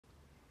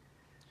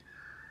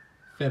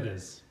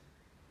Feathers.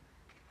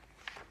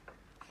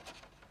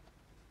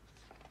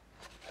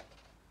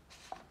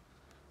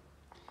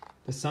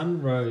 The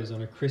sun rose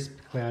on a crisp,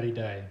 cloudy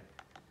day.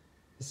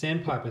 The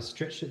sandpiper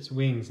stretched its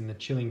wings in the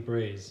chilling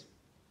breeze.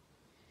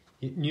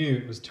 It knew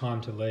it was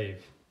time to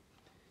leave,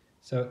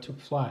 so it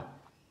took flight.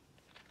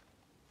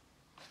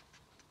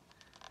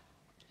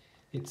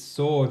 It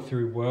soared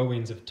through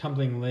whirlwinds of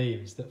tumbling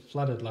leaves that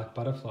fluttered like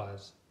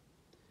butterflies.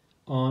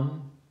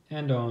 On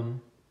and on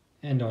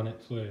and on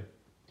it flew,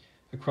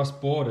 across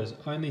borders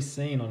only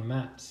seen on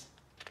maps.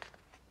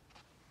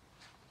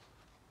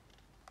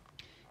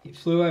 It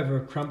flew over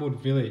a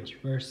crumbled village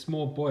where a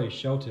small boy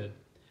sheltered,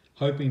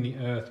 hoping the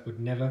earth would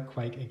never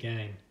quake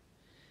again.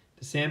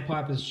 The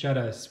sandpiper's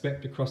shadow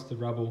swept across the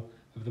rubble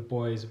of the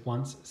boy's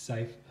once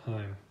safe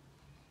home.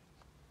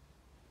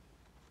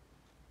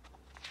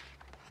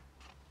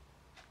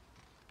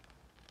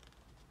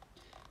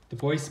 The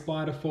boy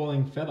spied a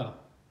falling feather,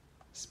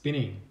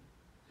 spinning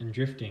and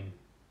drifting.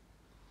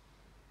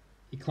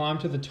 He climbed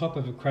to the top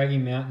of a craggy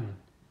mountain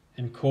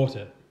and caught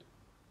it.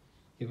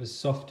 It was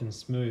soft and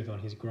smooth on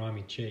his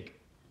grimy cheek.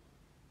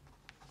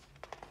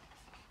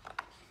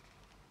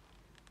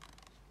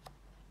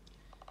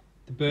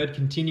 The bird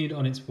continued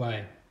on its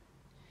way.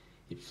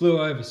 It flew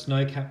over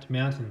snow-capped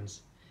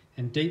mountains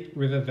and deep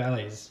river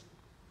valleys.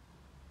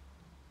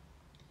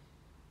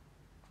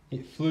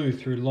 It flew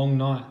through long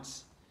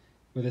nights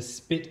where the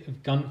spit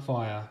of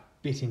gunfire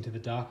bit into the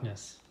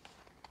darkness.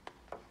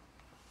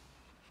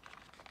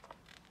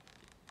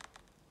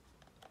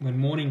 When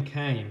morning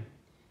came,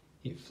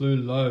 it flew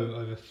low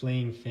over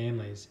fleeing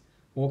families,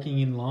 walking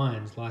in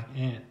lines like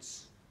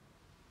ants.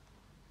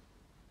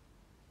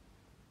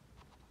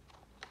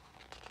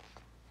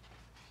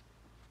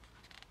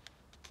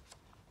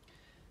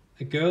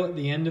 A girl at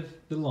the end of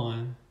the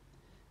line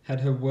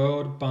had her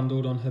world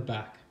bundled on her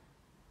back.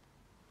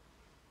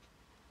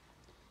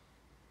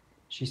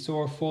 She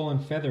saw a fallen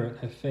feather at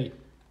her feet.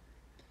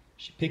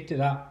 She picked it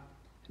up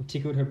and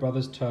tickled her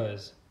brother's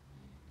toes.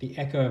 The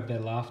echo of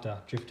their laughter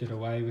drifted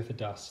away with the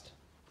dust.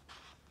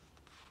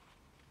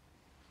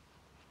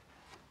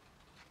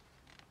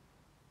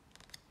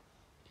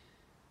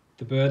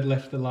 The bird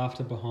left the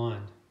laughter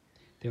behind.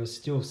 There was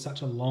still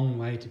such a long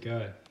way to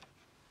go.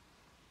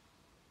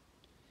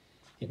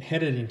 It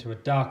headed into a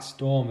dark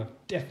storm of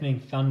deafening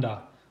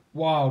thunder,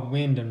 wild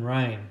wind and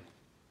rain.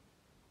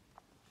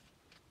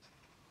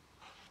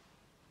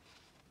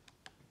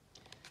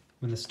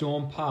 When the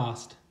storm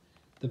passed,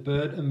 the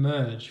bird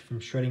emerged from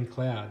shredding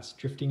clouds,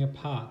 drifting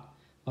apart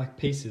like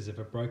pieces of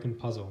a broken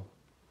puzzle.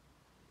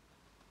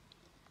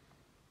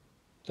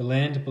 The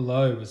land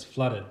below was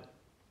flooded.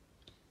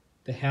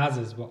 The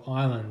houses were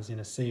islands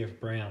in a sea of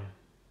brown.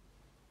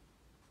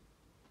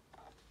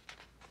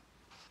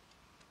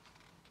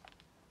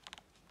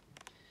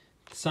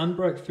 The sun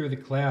broke through the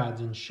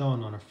clouds and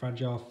shone on a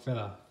fragile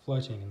feather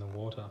floating in the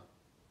water.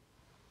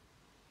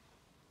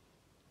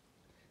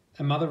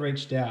 A mother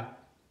reached out.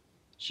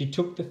 She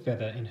took the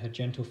feather in her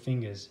gentle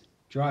fingers,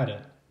 dried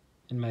it,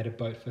 and made a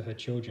boat for her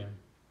children.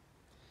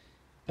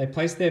 They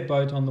placed their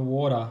boat on the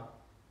water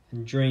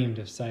and dreamed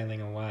of sailing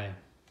away.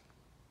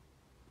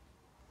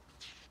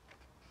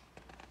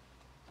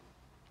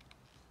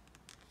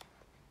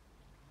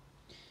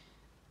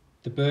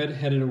 The bird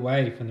headed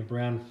away from the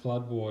brown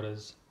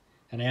floodwaters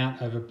and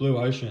out over blue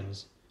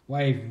oceans.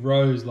 Waves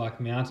rose like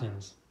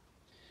mountains.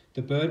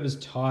 The bird was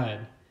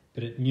tired,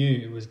 but it knew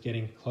it was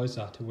getting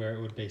closer to where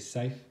it would be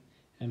safe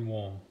and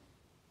warm.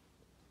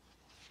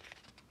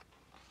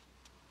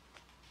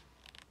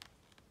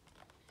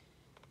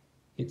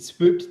 It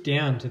swooped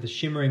down to the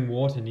shimmering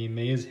water near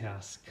Mia's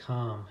house,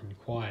 calm and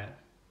quiet.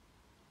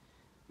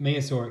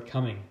 Mia saw it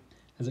coming.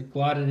 As it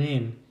glided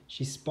in,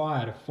 she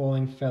spied a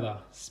falling feather,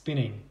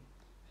 spinning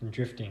and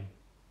drifting.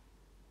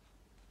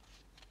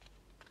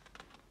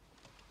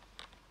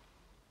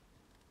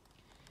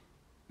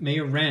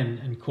 Mia ran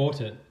and caught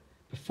it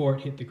before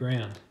it hit the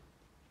ground.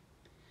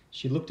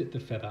 She looked at the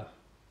feather.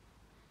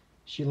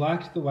 She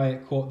liked the way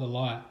it caught the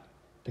light,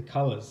 the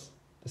colours,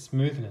 the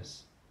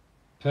smoothness.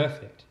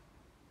 Perfect.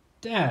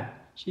 "Dad,"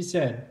 she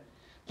said,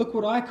 "look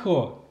what I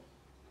caught."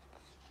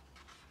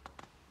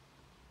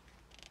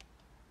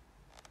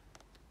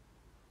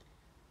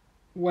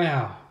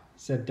 "Wow,"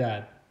 said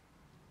Dad.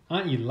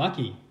 "Aren't you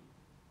lucky?"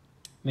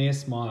 Mia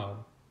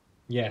smiled.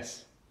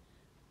 "Yes,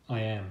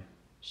 I am,"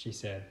 she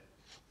said.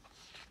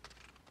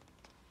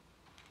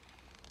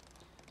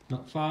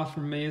 Not far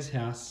from Mia's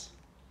house,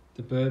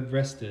 the bird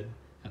rested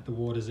at the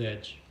water's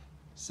edge,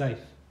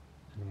 safe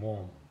and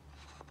warm.